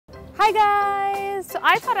Hi guys! So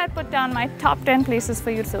I thought I'd put down my top 10 places for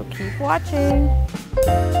you, so keep watching.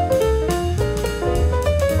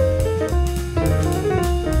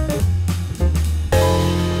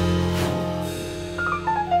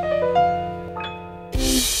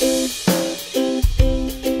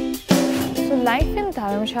 Life in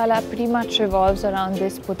Dharamshala pretty much revolves around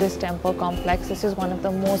this Buddhist temple complex. This is one of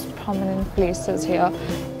the most prominent places here.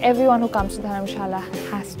 Everyone who comes to Dharamshala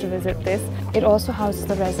has to visit this. It also houses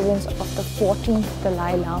the residence of the 14th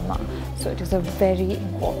Dalai Lama. So it is a very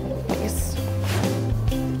important place.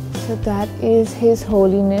 So that is His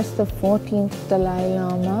Holiness, the 14th Dalai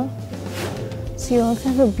Lama. So you also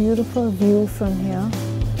have a beautiful view from here.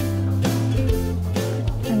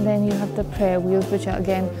 And then you have the prayer wheels, which are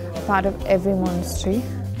again part of every monastery.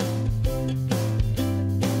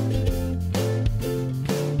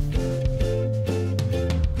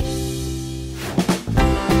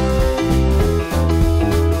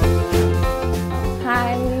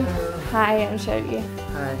 Hi, I'm Sherry.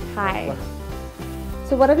 Hi.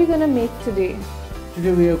 So what are we going to make today?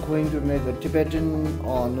 Today we are going to make a Tibetan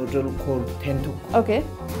noodle called tentok. Okay.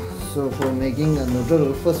 So for making a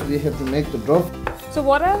noodle, first we have to make the dough. So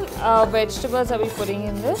what are vegetables are we putting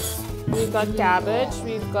in this? We've got cabbage,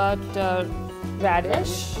 we've got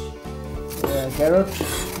radish. Carrot.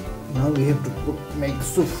 Now we have to make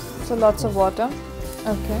soup. So lots of water.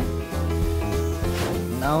 Okay.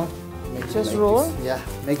 Now make just it like roll? This. Yeah,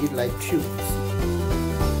 make it like tubes.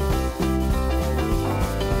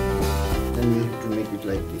 Then we have to make it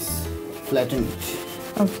like this. Flatten it.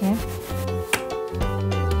 Okay.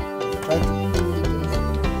 Try to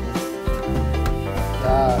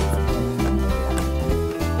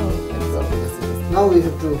now we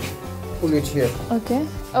have to pull it here. Okay.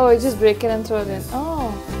 Oh, you just break it and throw it in.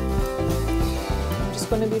 Oh. I'm just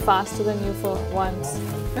going to be faster than you for once.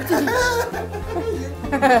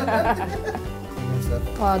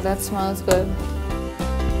 Wow, that smells good.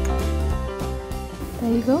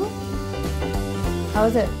 There you go. How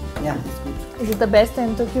is it? Yeah, it's good. Is it the best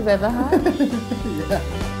tentok you've ever had? Yeah.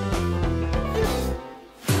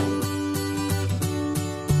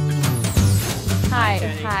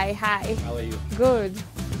 Hi. How are you? Good.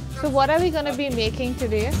 So what are we going to be making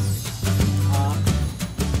today?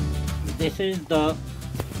 This is the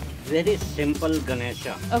very simple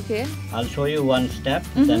Ganesha. Okay. I'll show you one step,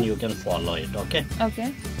 then you can follow it, okay?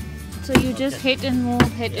 Okay. So you just hit and move,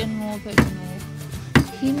 hit and move, hit and move.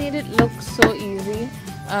 He made it look so easy.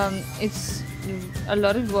 It's a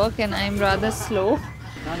lot of work and I'm rather slow.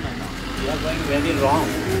 No. You are going very wrong.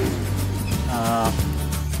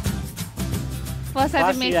 First I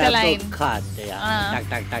have to make you the have line. to cut, yeah.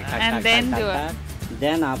 And then do it.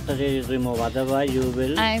 Then after you remove, otherwise you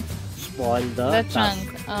will spoil the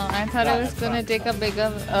trunk. Oh, I thought I was going to take a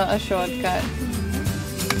bigger a shortcut.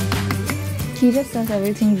 He just does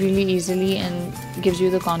everything really easily and gives you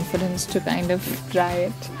the confidence to kind of try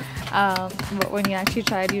it. But when you actually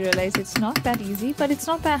try it, you realize it's not that easy, but it's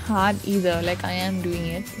not that hard either. Like I am doing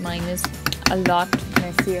it. Mine is a lot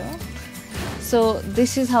messier. So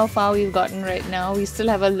this is how far we've gotten right now. We still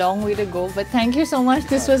have a long way to go, but thank you so much.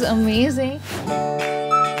 This was amazing.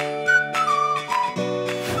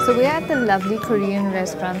 So we're at the lovely Korean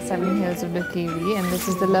restaurant 7 Hills of the KV, and this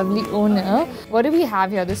is the lovely owner. What do we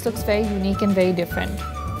have here? This looks very unique and very different.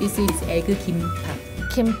 This is egg kimbap.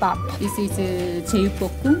 Kimbap. This is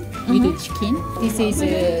제육볶음 with chicken. This is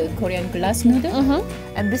Korean glass noodle.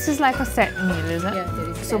 And this is like a set meal, is it? Yeah, there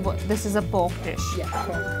is so this is a pork dish. Yeah,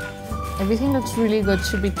 pork. Everything looks really good.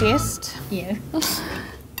 Should we taste? Yeah.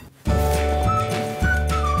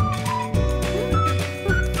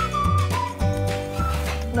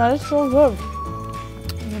 That is so good.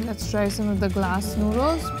 Okay, let's try some of the glass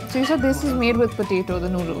noodles. So you said this is made with potato, the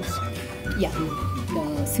noodles? Yeah,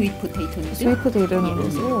 the sweet potato noodles. Sweet potato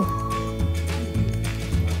noodles. Oh.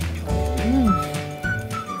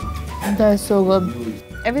 That is so good.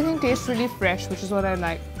 Everything tastes really fresh, which is what I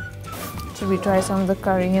like. Should we try some of the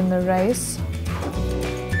curry and the rice?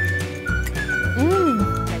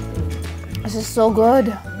 This is so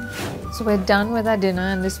good. So we're done with our dinner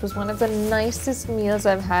and this was one of the nicest meals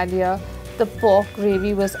I've had here. The pork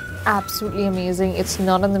gravy was absolutely amazing. It's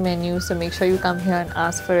not on the menu, so make sure you come here and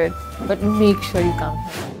ask for it. But make sure you come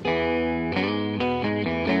here.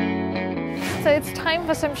 So it's time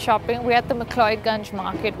for some shopping. We're at the McLeodganj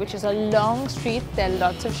market, which is a long street. There are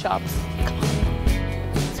lots of shops.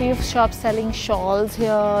 So you have shops selling shawls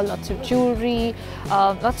here, lots of jewelry,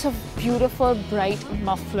 lots of beautiful bright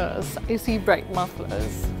mufflers. You see bright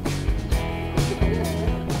mufflers.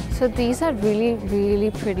 So these are really, really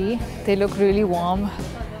pretty. They look really warm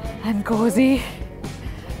and cozy.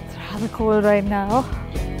 It's rather cold right now.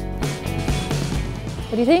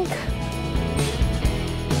 What do you think?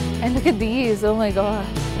 And look at these, oh my god.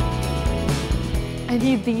 I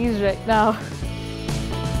need these right now.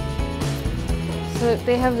 So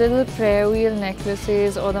they have little prayer wheel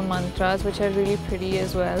necklaces or the mantras, which are really pretty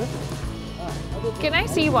as well. Can I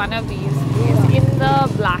see one of these, please? In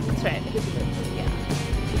the black thread.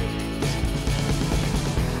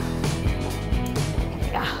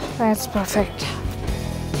 Yeah, that's perfect.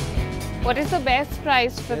 What is the best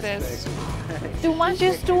price for this? Too much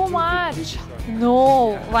is too much.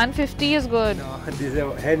 No, 150 is good. No, these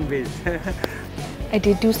are handmade. I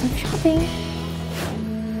did do some shopping.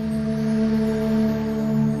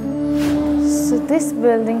 So this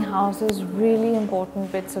building houses really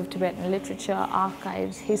important bits of Tibetan literature,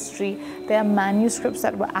 archives, history. There are manuscripts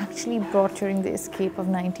that were actually brought during the escape of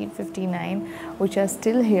 1959, which are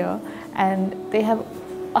still here, and they have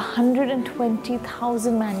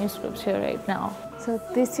 120,000 manuscripts here right now. So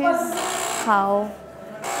this is how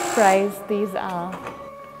prized these are.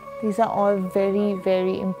 These are all very,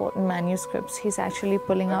 very important manuscripts. He's actually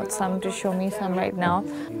pulling out some to show me some right now.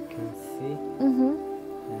 You can see.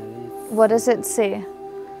 What does it say?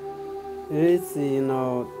 It's, you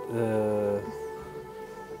know,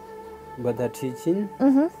 Buddha teaching.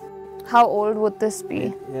 How old would this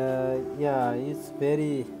be? Yeah, it's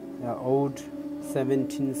very old,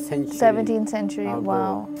 17th century. 17th century,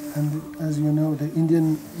 wow. And as you know, the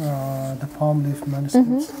Indian, the palm leaf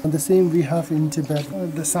manuscripts. And the same we have in Tibet.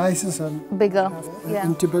 The sizes are Bigger, yeah.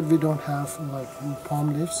 In Tibet we don't have like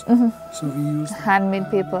palm leaves, so we use Handmade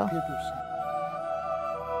paper. papers.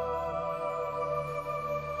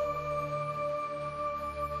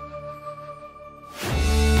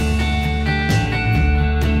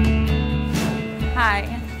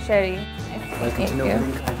 Hi, Sherry. Welcome to Thank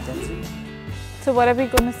you. So what are we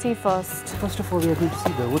going to see first? First of all, we are going to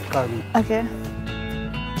see the wood carving. Okay.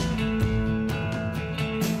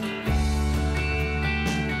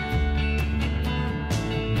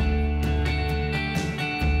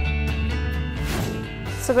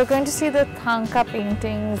 So we're going to see the Thangka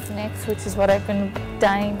paintings next, which is what I've been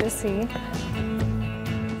dying to see.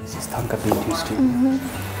 This is Thangka paintings too.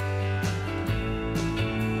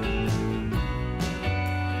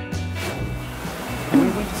 We're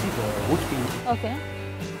going to see the wood painting. Okay.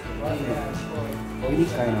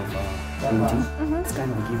 Unique kind of painting. It's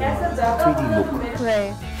kind of give a 3D look.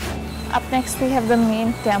 Right. Up next we have the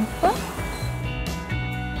main temple.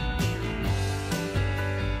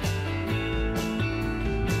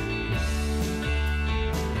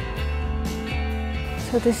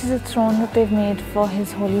 So this is a throne that they've made for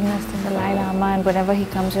His Holiness the Dalai Lama, and whenever he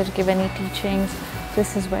comes here to give any teachings,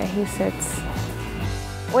 this is where he sits.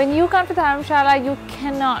 When you come to Dharamshala, you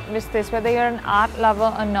cannot miss this. Whether you're an art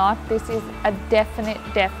lover or not, this is a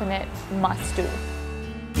definite must-do.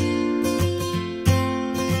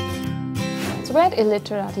 So we're at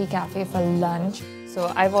Illiterati Cafe for lunch. So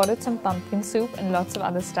I've ordered some pumpkin soup and lots of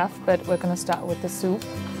other stuff, but we're going to start with the soup.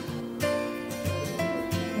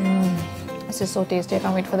 This is so tasty. I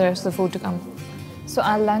can't wait for the rest of the food to come. So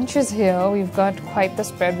our lunch is here. We've got quite the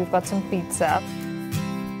spread. We've got some pizza.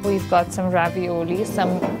 We've got some ravioli,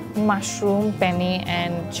 some mushroom, penne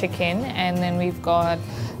and chicken, and then we've got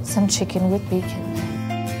some chicken with bacon.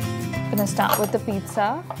 I'm gonna start with the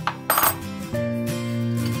pizza.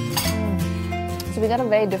 So we got a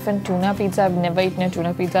very different tuna pizza. I've never eaten a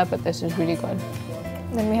tuna pizza, but this is really good.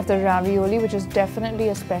 Then we have the ravioli, which is definitely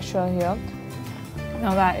a special here.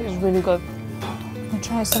 Now that is really good. I'll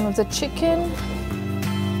try some of the chicken.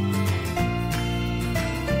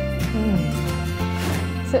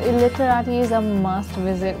 So Illiterati is a must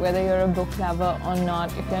visit whether you're a book lover or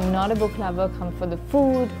not. If you're not a book lover, come for the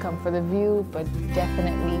food, come for the view, but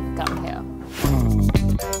definitely come here.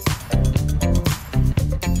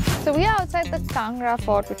 So we are outside the Kangra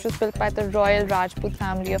fort, which was built by the royal Rajput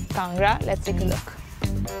family of Kangra. Let's take a look.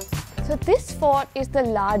 So this fort is the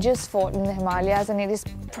largest fort in the Himalayas, and it is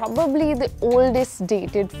probably the oldest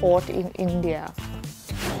dated fort in India.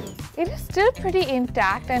 It is still pretty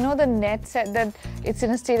intact. I know the net said that it's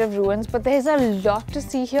in a state of ruins, but there's a lot to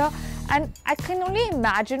see here, and I can only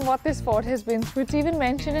imagine what this fort has been through. It's even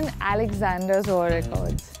mentioned in Alexander's war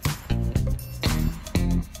records.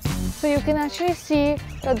 So you can actually see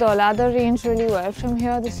the Dhaulada range really well from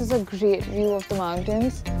here. This is a great view of the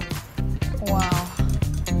mountains. Wow.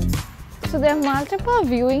 So there are multiple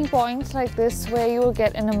viewing points like this where you will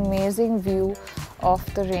get an amazing view of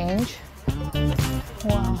the range.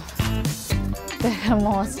 Wow. There are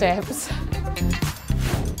more steps.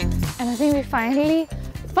 And I think we finally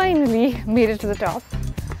made it to the top.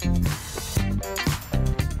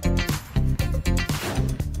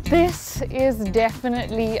 This is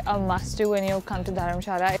definitely a must-do when you come to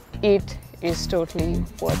Dharamshala. It is totally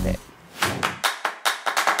worth it.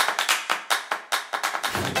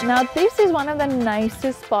 Now, this is one of the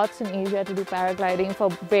nicest spots in Asia to do paragliding for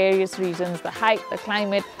various reasons. The height, the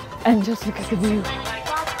climate, and just look at the view.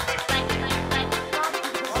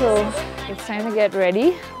 So, it's time to get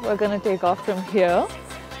ready. We're going to take off from here,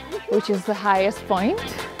 which is the highest point.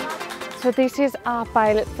 So, this is our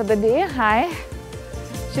pilot for the day. Hi.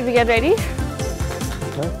 Should we get ready?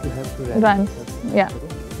 First, you have to run. Yeah.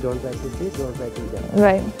 Don't try to sit, don't try to jump.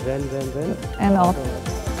 Right. Run. And off.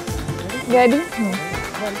 Ready? No.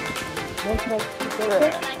 Run. Don't try to run.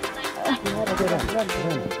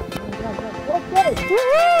 Okay.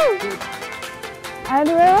 Woohoo! And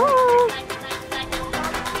we're off.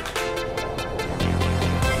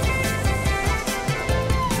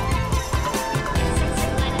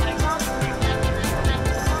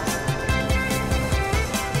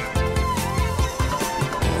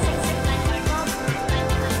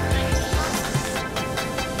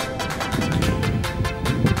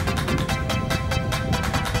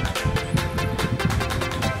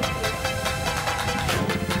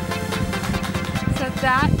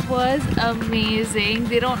 That was amazing.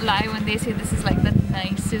 They don't lie when they say this is like the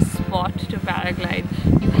nicest spot to paraglide.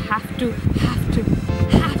 You have to do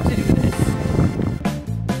this.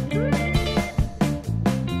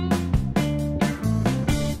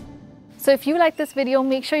 So if you like this video,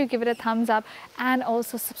 make sure you give it a thumbs up and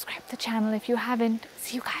also subscribe to the channel if you haven't.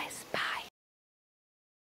 See you guys.